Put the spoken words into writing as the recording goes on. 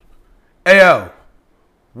Ayo,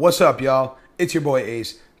 what's up, y'all? It's your boy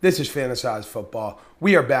Ace. This is Fantasized Football.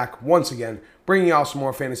 We are back once again, bringing y'all some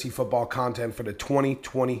more fantasy football content for the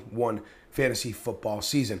 2021 fantasy football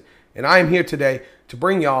season. And I am here today to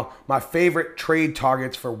bring y'all my favorite trade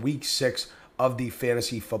targets for week 6 of the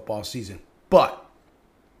fantasy football season. But,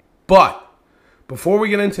 before we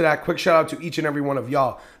get into that, quick shout out to each and every one of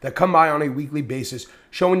y'all that come by on a weekly basis,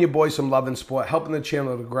 showing your boys some love and support, helping the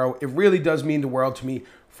channel to grow. It really does mean the world to me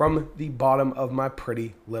from the bottom of my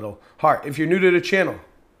pretty little heart. If you're new to the channel,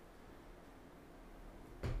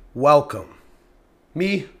 welcome.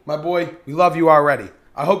 Me, my boy, we love you already.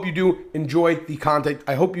 I hope you do enjoy the content.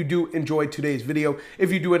 I hope you do enjoy today's video.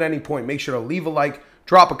 If you do at any point, make sure to leave a like,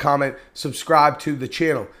 drop a comment, subscribe to the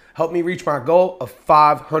channel. Help me reach my goal of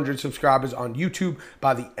 500 subscribers on YouTube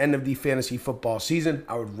by the end of the fantasy football season.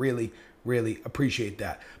 I would really appreciate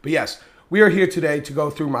that. But yes, we are here today to go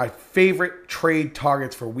through my favorite trade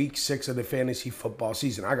targets for week 6 of the fantasy football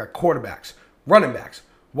season. I got quarterbacks, running backs,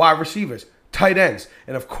 wide receivers, tight ends,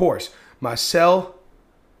 and of course, my sell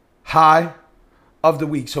high of the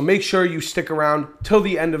week. So make sure you stick around till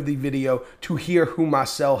the end of the video to hear who my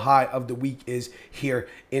sell high of the week is here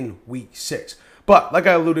in week 6. But like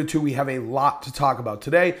I alluded to, we have a lot to talk about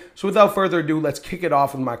today. So without further ado, let's kick it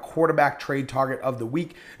off with my quarterback trade target of the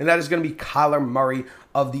week. And that is going to be Kyler Murray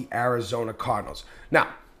of the Arizona Cardinals. Now,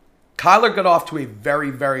 Kyler got off to a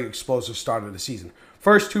very explosive start of the season.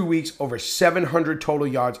 First 2 weeks, over 700 total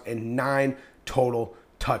yards and 9 total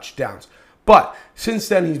touchdowns. But since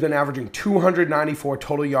then, he's been averaging 294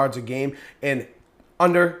 total yards a game and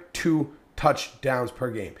under 2 touchdowns per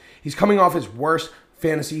game. He's coming off his worst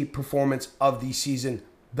fantasy performance of the season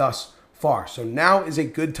thus far. So now is a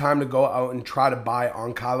good time to go out and try to buy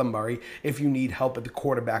on Kyler Murray if you need help at the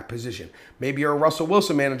quarterback position. Maybe you're a Russell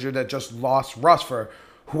Wilson manager that just lost Russ for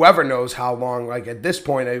whoever knows how long. Like at this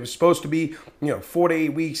point, it was supposed to be, 4 to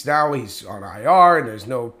 8 weeks. Now he's on IR and there's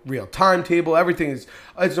no real timetable.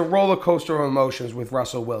 It's a roller coaster of emotions with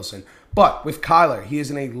Russell Wilson. But with Kyler, he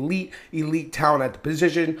is an elite talent at the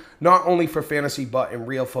position, not only for fantasy, but in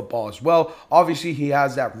real football as well. Obviously, he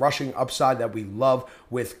has that rushing upside that we love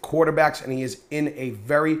with quarterbacks, and he is in a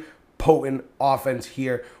very potent offense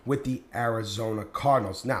here with the Arizona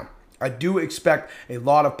Cardinals. Now, I do expect a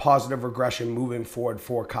lot of positive regression moving forward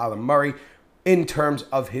for Kyler Murray in terms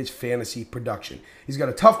of his fantasy production. He's got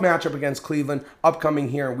a tough matchup against Cleveland upcoming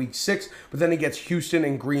here in week 6, but then he gets Houston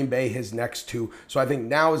and Green Bay his next 2. So I think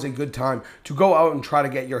now is a good time to go out and try to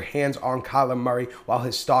get your hands on Kyler Murray while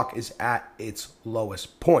his stock is at its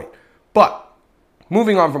lowest point. But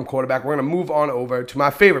moving on from quarterback, we're going to move on over to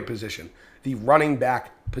my favorite position, the running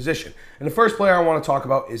back position. And the first player I want to talk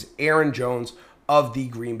about is Aaron Jones of the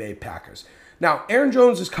Green Bay Packers. Now, Aaron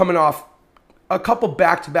Jones is coming off a couple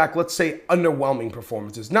back-to-back, let's say, underwhelming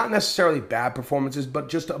performances. Not necessarily bad performances, but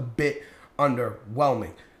just a bit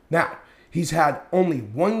underwhelming. Now, he's had only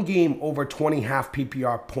one game over 20 half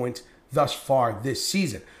PPR points thus far this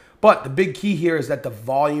season. But the big key here is that the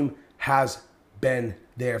volume has been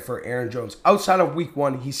there for Aaron Jones. Outside of week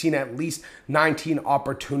 1, he's seen at least 19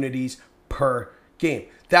 opportunities per game.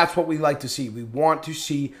 That's what we like to see. We want to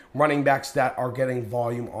see running backs that are getting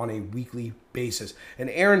volume on a weekly basis. And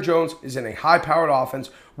Aaron Jones is in a high-powered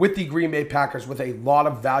offense with the Green Bay Packers with a lot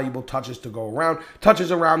of valuable touches to go around,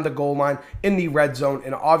 touches around the goal line in the red zone.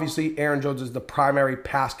 And obviously, Aaron Jones is the primary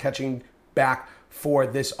pass-catching back for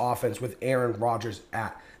this offense with Aaron Rodgers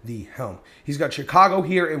at the helm. He's got Chicago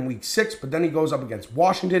here in week 6, but then he goes up against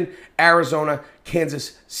Washington, Arizona,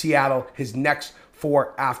 Kansas, Seattle, his next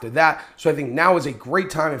 4 after that. So I think now is a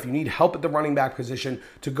great time if you need help at the running back position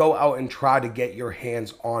to go out and try to get your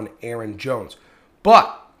hands on Aaron Jones.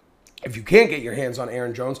 But if you can't get your hands on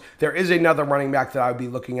Aaron Jones, there is another running back that I would be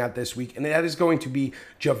looking at this week, and that is going to be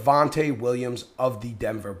Javonte Williams of the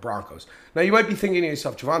Denver Broncos. Now, you might be thinking to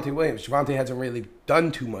yourself, Javonte hasn't really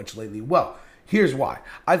done too much lately. Well, here's why.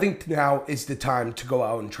 I think now is the time to go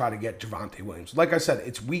out and try to get Javonte Williams. Like I said,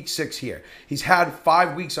 it's week 6 here. He's had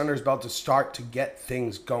 5 weeks under his belt to start to get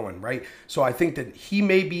things going, right? So I think that he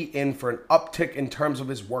may be in for an uptick in terms of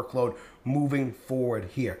his workload moving forward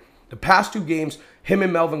here. The past 2 games, him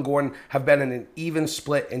and Melvin Gordon have been in an even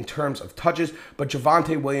split in terms of touches, but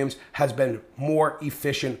Javonte Williams has been more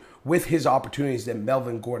efficient with his opportunities than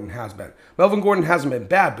Melvin Gordon has been. Melvin Gordon hasn't been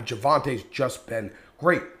bad, but Javonte's just been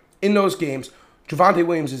great. In those games, Javonte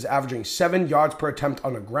Williams is averaging 7 yards per attempt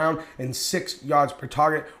on the ground and 6 yards per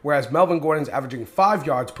target, whereas Melvin Gordon is averaging 5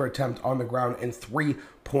 yards per attempt on the ground and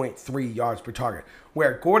 3.3 yards per target.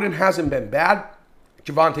 Where Gordon hasn't been bad,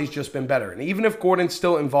 Javonte's just been better. And even if Gordon's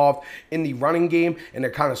still involved in the running game and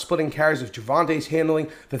they're kind of splitting carries, if Javonte's handling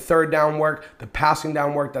the third down work, the passing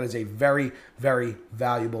down work, that is a very, very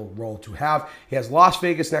valuable role to have. He has Las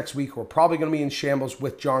Vegas next week, who are probably going to be in shambles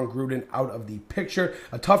with Jon Gruden out of the picture.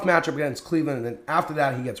 A tough matchup against Cleveland. And then after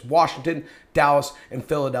that, he gets Washington, Dallas, and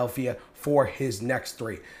Philadelphia for his next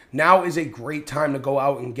 3. Now is a great time to go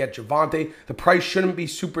out and get Javonte. The price shouldn't be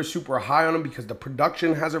super, super high on him because the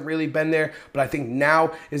production hasn't really been there. But I think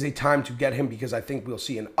now is a time to get him because I think we'll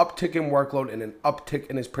see an uptick in workload and an uptick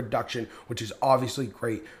in his production, which is obviously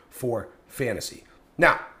great for fantasy.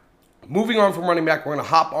 Now, moving on from running back, we're going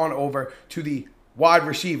to hop on over to the wide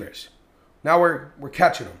receivers. Now we're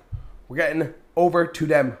catching them. We're getting over to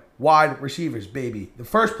them wide receivers, baby. The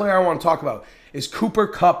first player I want to talk about is Cooper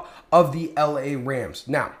Kupp of the LA Rams.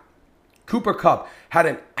 Now, Cooper Kupp had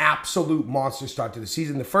an absolute monster start to the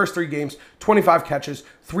season. The first 3 games, 25 catches,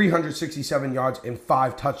 367 yards, and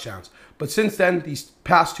 5 touchdowns. But since then, these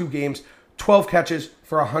past 2 games, 12 catches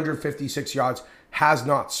for 156 yards, has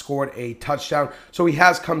not scored a touchdown. So he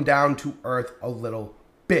has come down to earth a little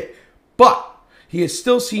bit. But he has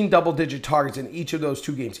still seen double-digit targets in each of those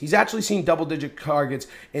 2 games. He's actually seen double-digit targets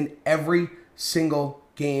in every single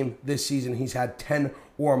game this season. He's had 10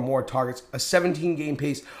 or more targets, a 17-game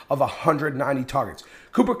pace of 190 targets.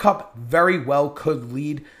 Cooper Kupp very well could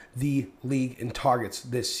lead the league in targets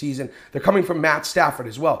this season. They're coming from Matt Stafford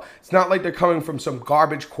as well. It's not like they're coming from some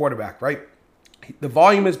garbage quarterback, right? The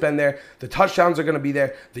volume has been there. The touchdowns are going to be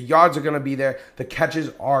there. The yards are going to be there. The catches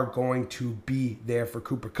are going to be there for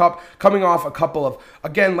Cooper Kupp. Coming off a couple of,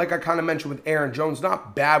 again, like I kind of mentioned with Aaron Jones,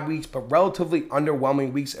 not bad weeks, but relatively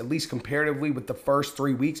underwhelming weeks, at least comparatively with the first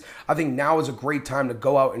 3 weeks. I think now is a great time to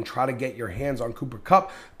go out and try to get your hands on Cooper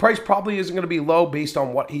Kupp. Price probably isn't going to be low based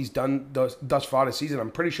on what he's done thus far this season. I'm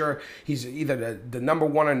pretty sure he's either the number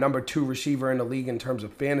 1 or number 2 receiver in the league in terms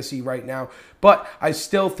of fantasy right now. But I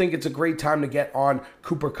still think it's a great time to get on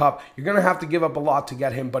Cooper Kupp. You're going to have to give up a lot to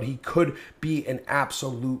get him, but he could be an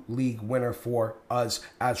absolute league winner for us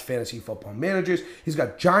as fantasy football managers. He's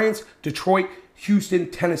got Giants, Detroit, Houston,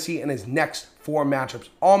 Tennessee, and his next 4 matchups.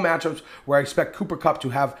 All matchups where I expect Cooper Kupp to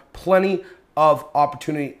have plenty of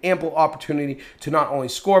opportunity, ample opportunity to not only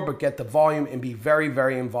score, but get the volume and be very,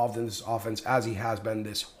 very involved in this offense as he has been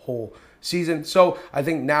this whole season. So I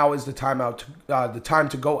think now is the time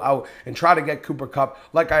to go out and try to get Cooper Kupp.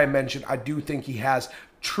 Like I mentioned, I do think he has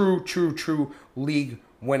true league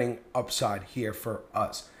winning upside here for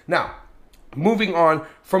us. Now, moving on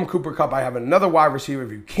from Cooper Kupp, I have another wide receiver.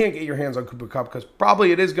 If you can't get your hands on Cooper Kupp, because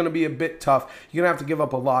probably it is going to be a bit tough, you're going to have to give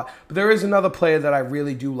up a lot. But there is another player that I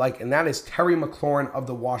really do like, and that is Terry McLaurin of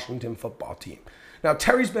the Washington football team. Now,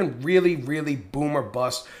 Terry's been really boom or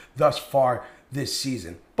bust thus far this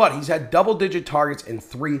season, but he's had double-digit targets in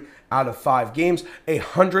 3 out of 5 games,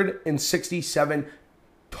 167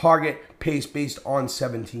 target pace based on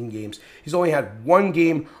 17 games. He's only had 1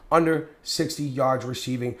 game under 60 yards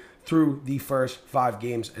receiving through the first 5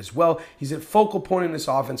 games as well. He's a focal point in this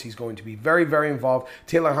offense. He's going to be very, very involved.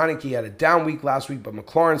 Taylor Heinicke had a down week last week, but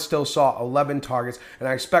McLaurin still saw 11 targets, and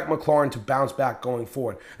I expect McLaurin to bounce back going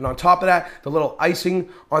forward. And on top of that, the little icing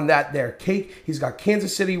on that there cake, he's got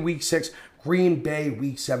Kansas City week 6, Green Bay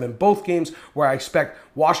week 7, both games where I expect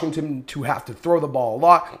Washington to have to throw the ball a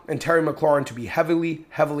lot and Terry McLaurin to be heavily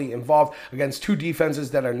involved against 2 defenses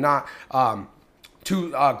that are not two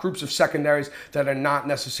groups of secondaries that are not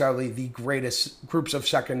necessarily the greatest groups of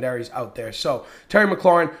secondaries out there. So Terry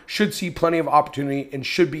McLaurin should see plenty of opportunity and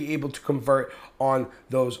should be able to convert on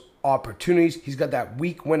those opportunities. He's got that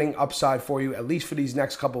week winning upside for you, at least for these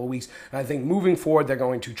next couple of weeks. And I think moving forward, they're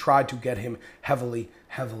going to try to get him heavily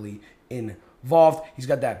involved. He's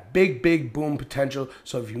got that big boom potential.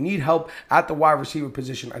 So if you need help at the wide receiver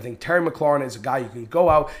position, I think Terry McLaurin is a guy you can go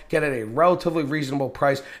out, get at a relatively reasonable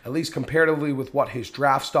price, at least comparatively with what his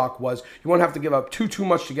draft stock was. You won't have to give up too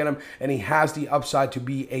much to get him, and he has the upside to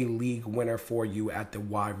be a league winner for you at the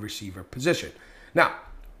wide receiver position. Now,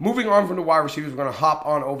 moving on from the wide receivers, we're going to hop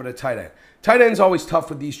on over to tight end. Tight end's always tough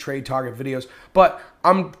with these trade target videos, but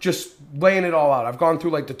I'm just laying it all out. I've gone through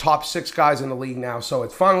like the top 6 guys in the league now, so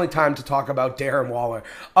it's finally time to talk about Darren Waller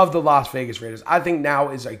of the Las Vegas Raiders. I think now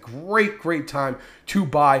is a great time to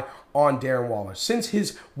buy on Darren Waller. Since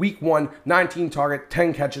his week 1, 19 target,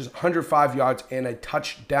 10 catches, 105 yards, and a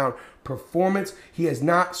touchdown performance, he has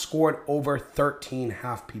not scored over 13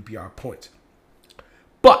 half PPR points.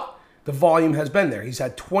 But the volume has been there. He's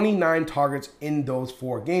had 29 targets in those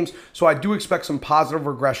 4 games. So I do expect some positive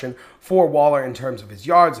regression for Waller in terms of his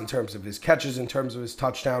yards, in terms of his catches, in terms of his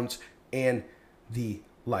touchdowns, and the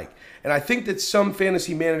like. And I think that some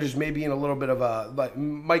fantasy managers may be in a little bit of a, like,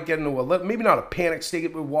 might get into a, maybe not a panic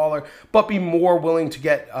state with Waller, but be more willing to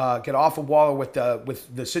get off of Waller with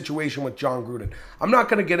the situation with John Gruden. I'm not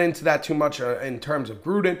going to get into that too much in terms of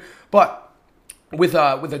Gruden, but with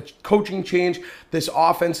a coaching change, this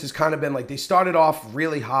offense has kind of been like, they started off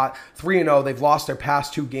really hot, 3-0. They've lost their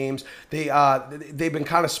past 2 games. They've been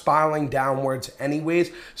kind of spiraling downwards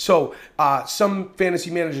anyways. So some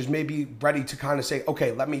fantasy managers may be ready to kind of say,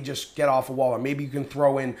 okay, let me just get off of Waller. Maybe you can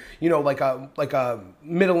throw in, like a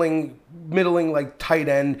middling like tight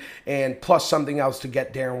end and plus something else to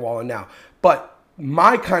get Darren Waller now. But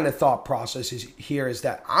my kind of thought process is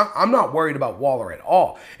that I'm not worried about Waller at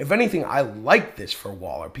all. If anything, I like this for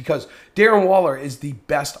Waller because Darren Waller is the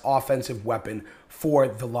best offensive weapon for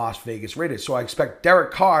the Las Vegas Raiders. So I expect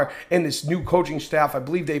Derek Carr and this new coaching staff, I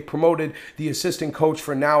believe they promoted the assistant coach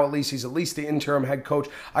for now, at least he's at least the interim head coach.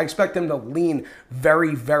 I expect them to lean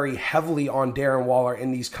very, very heavily on Darren Waller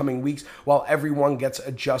in these coming weeks while everyone gets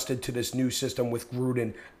adjusted to this new system with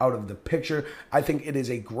Gruden out of the picture. I think it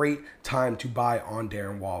is a great time to buy on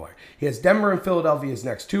Darren Waller. He has Denver and Philadelphia his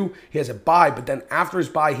next 2. He has a bye, but then after his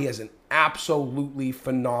bye, he has an absolutely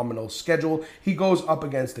phenomenal schedule. He goes up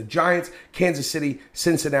against the Giants, Kansas City,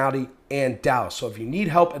 Cincinnati, and Dallas. So if you need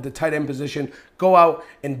help at the tight end position, go out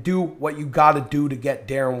and do what you got to do to get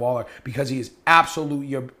Darren Waller because he is absolutely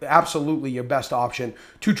your best option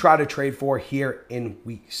to try to trade for here in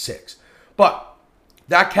week 6. But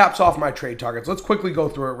that caps off my trade targets. Let's quickly go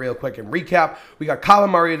through it real quick and recap. We got Kyler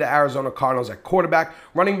Murray of the Arizona Cardinals at quarterback.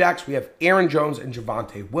 Running backs, we have Aaron Jones and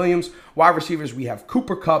Javonte Williams. Wide receivers, we have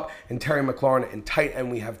Cooper Kupp and Terry McLaurin. And tight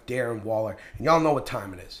end, we have Darren Waller. And y'all know what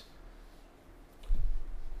time it is.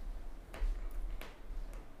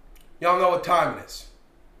 Y'all know what time it is.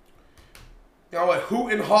 Y'all know what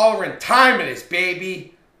hoot and hollering time it is,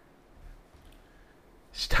 baby.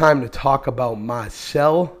 It's time to talk about my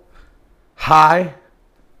sell high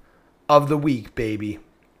of the week, baby.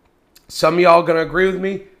 Some of y'all gonna agree with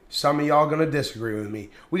me. Some of y'all gonna disagree with me.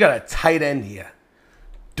 We got a tight end here.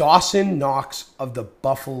 Dawson Knox of the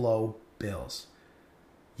Buffalo Bills.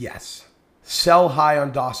 Yes. Sell high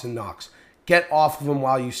on Dawson Knox. Get off of him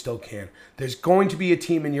while you still can. There's going to be a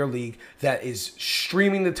team in your league that is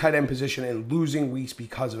streaming the tight end position and losing weeks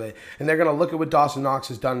because of it. And they're going to look at what Dawson Knox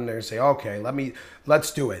has done and they're going to say, okay,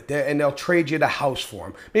 let's do it. And they'll trade you the house for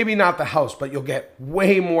him. Maybe not the house, but you'll get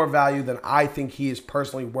way more value than I think he is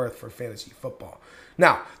personally worth for fantasy football.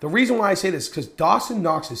 Now, the reason why I say this is because Dawson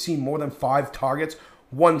Knox has seen more than 5 targets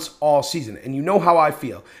once all season. And you know how I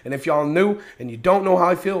feel. And if y'all new and you don't know how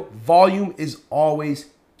I feel, volume is always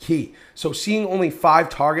key. So seeing only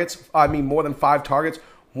more than 5 targets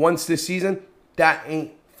once this season, that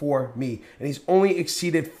ain't for me. And he's only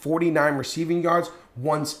exceeded 49 receiving yards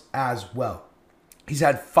once as well. He's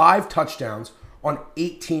had 5 touchdowns on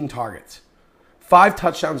 18 targets. 5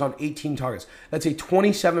 touchdowns on 18 targets. That's a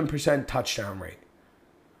 27% touchdown rate.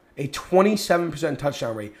 A 27%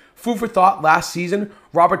 touchdown rate. Food for thought, last season,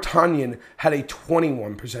 Robert Tonyan had a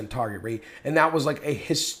 21% target rate, and that was like a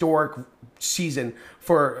historic season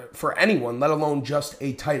for anyone, let alone just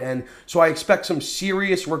a tight end. So I expect some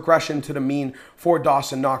serious regression to the mean for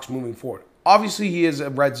Dawson Knox moving forward. Obviously, he is a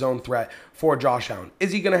red zone threat for Josh Allen.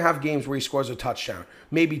 Is he going to have games where he scores a touchdown?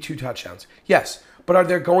 Maybe 2 touchdowns. Yes. But are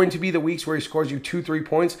there going to be the weeks where he scores you 2-3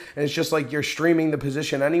 points and it's just like you're streaming the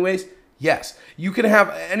position anyways? Yes. You can have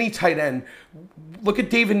any tight end. Look at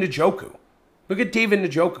David Njoku.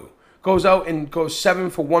 Goes out and goes 7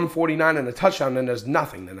 for 149 and a touchdown and does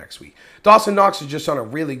nothing the next week. Dawson Knox is just on a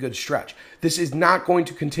really good stretch. This is not going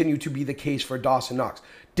to continue to be the case for Dawson Knox.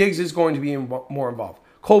 Diggs is going to be more involved.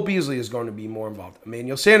 Cole Beasley is going to be more involved.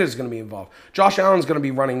 Emmanuel Sanders is going to be involved. Josh Allen is going to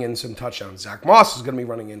be running in some touchdowns. Zach Moss is going to be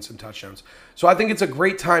running in some touchdowns. So I think it's a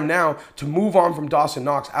great time now to move on from Dawson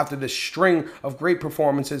Knox after this string of great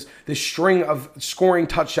performances, this string of scoring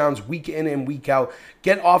touchdowns week in and week out.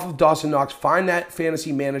 Get off of Dawson Knox. Find that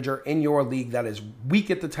fantasy manager in your league that is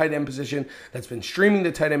weak at the tight end position, that's been streaming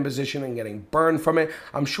the tight end position and getting burned from it.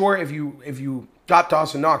 I'm sure if you got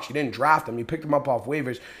Dawson Knox, you didn't draft him, you picked him up off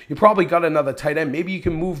waivers, you probably got another tight end. Maybe you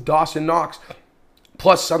can move Dawson Knox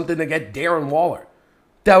plus something to get Darren Waller.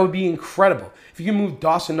 That would be incredible. If you can move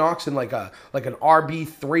Dawson Knox in like an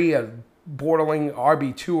RB3, a borderline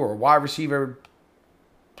RB2, or a wide receiver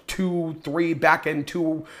 2, 3, back end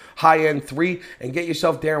 2, high end 3, and get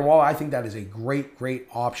yourself Darren Waller, I think that is a great, great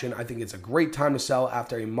option. I think it's a great time to sell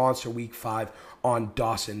after a monster week 5 on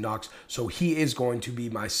Dawson Knox. So he is going to be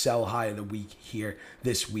my sell high of the week here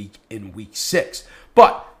this week in week 6.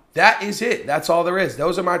 But that is it. That's all there is.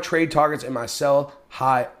 Those are my trade targets and my sell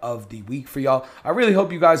high of the week for y'all. I really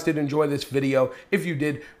hope you guys did enjoy this video. If you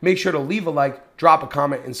did, make sure to leave a like, drop a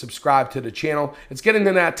comment, and subscribe to the channel. It's getting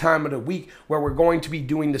to that time of the week where we're going to be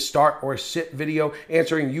doing the start or sit video,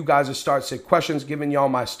 answering you guys' start sit questions, giving y'all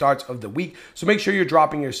my starts of the week. So make sure you're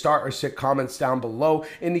dropping your start or sit comments down below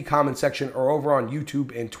in the comment section or over on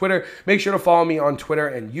YouTube and Twitter. Make sure to follow me on Twitter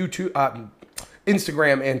and YouTube,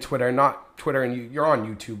 Instagram and Twitter, not Twitter and you're on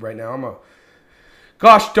YouTube right now. I'm a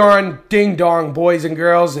gosh darn ding dong, boys and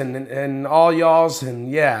girls and all y'alls. And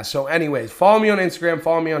yeah, so anyways, follow me on Instagram,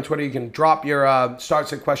 follow me on Twitter. You can drop your start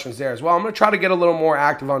sit questions there as well. I'm going to try to get a little more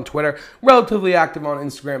active on Twitter, relatively active on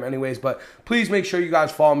Instagram anyways, but please make sure you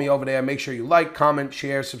guys follow me over there. Make sure you like, comment,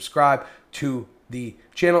 share, subscribe to the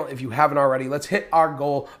channel if you haven't already. Let's hit our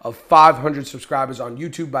goal of 500 subscribers on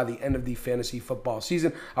YouTube by the end of the fantasy football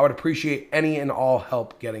season. I would appreciate any and all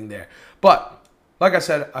help getting there. But like I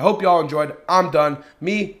said, I hope y'all enjoyed. I'm done.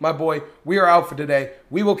 Me, my boy, we are out for today.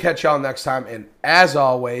 We will catch y'all next time. And as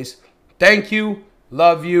always, thank you,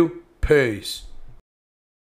 love you, peace.